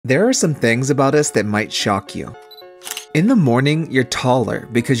There are some things about us that might shock you. In the morning, you're taller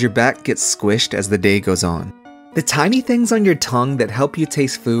because your back gets squished as the day goes on. The tiny things on your tongue that help you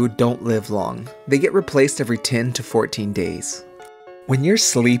taste food don't live long. They get replaced every 10 to 14 days. When you're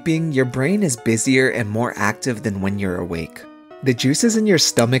sleeping, your brain is busier and more active than when you're awake. The juices in your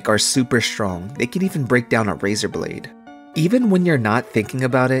stomach are super strong. They can even break down a razor blade. Even when you're not thinking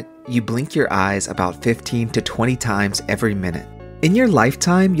about it, you blink your eyes about 15 to 20 times every minute. In your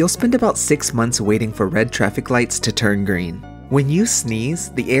lifetime, you'll spend about 6 months waiting for red traffic lights to turn green. When you sneeze,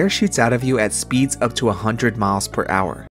 the air shoots out of you at speeds up to 100 miles per hour.